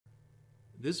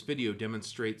This video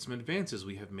demonstrates some advances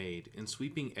we have made in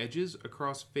sweeping edges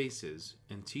across faces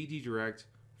in TD Direct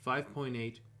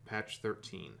 5.8 Patch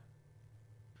 13.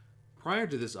 Prior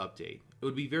to this update, it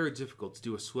would be very difficult to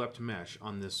do a swept mesh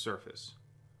on this surface.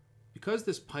 Because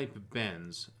this pipe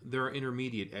bends, there are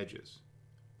intermediate edges.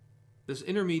 This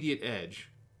intermediate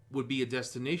edge would be a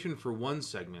destination for one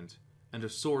segment and a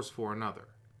source for another,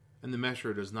 and the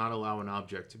mesher does not allow an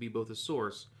object to be both a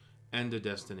source and a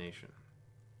destination.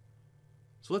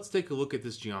 So let's take a look at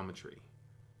this geometry.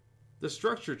 The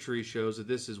structure tree shows that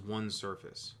this is one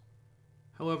surface.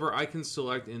 However, I can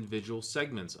select individual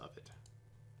segments of it.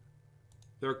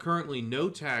 There are currently no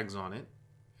tags on it,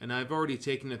 and I've already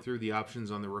taken it through the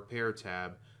options on the Repair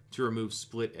tab to remove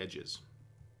split edges.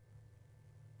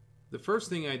 The first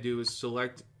thing I do is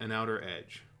select an outer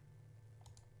edge.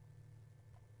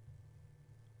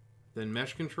 Then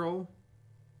Mesh Control,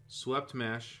 Swept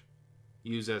Mesh,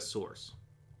 Use as Source.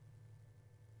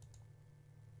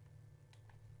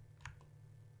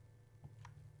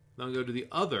 Then I'll go to the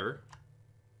other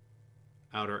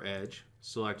outer edge,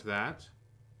 select that,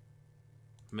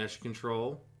 Mesh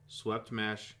Control, Swept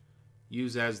Mesh,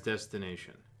 Use as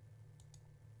Destination.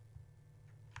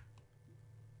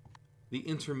 The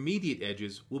intermediate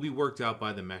edges will be worked out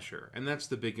by the mesher, and that's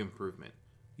the big improvement.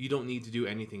 You don't need to do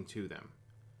anything to them.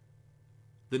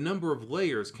 The number of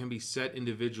layers can be set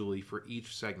individually for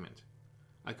each segment.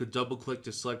 I could double-click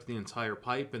to select the entire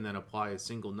pipe and then apply a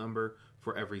single number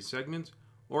for every segment,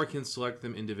 or I can select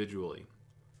them individually.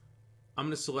 I'm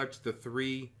going to select the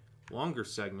 3 longer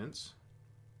segments,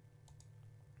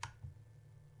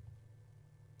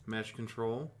 Mesh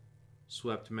Control,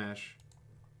 Swept Mesh,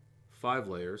 5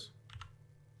 layers,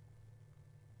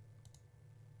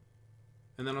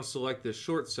 and then I'll select this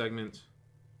short segment,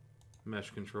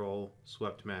 Mesh Control,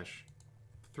 Swept Mesh,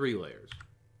 3 layers.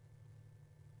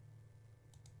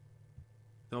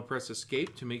 Then I'll press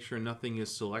Escape to make sure nothing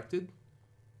is selected.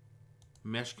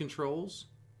 Mesh Controls,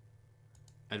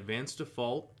 Advanced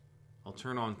Default, I'll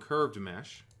turn on Curved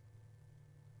Mesh.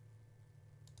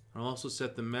 I'll also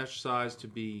set the mesh size to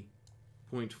be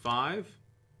 0.5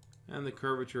 and the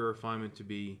curvature refinement to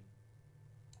be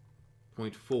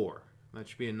 0.4. That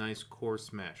should be a nice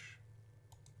coarse mesh.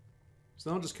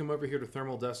 So then I'll just come over here to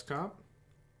Thermal Desktop,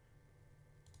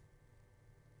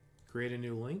 create a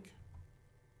new link,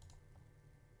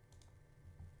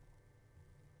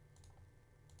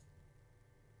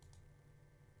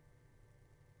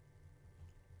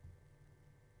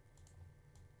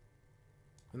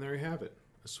 and there you have it,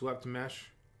 a swept mesh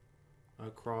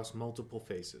across multiple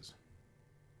faces.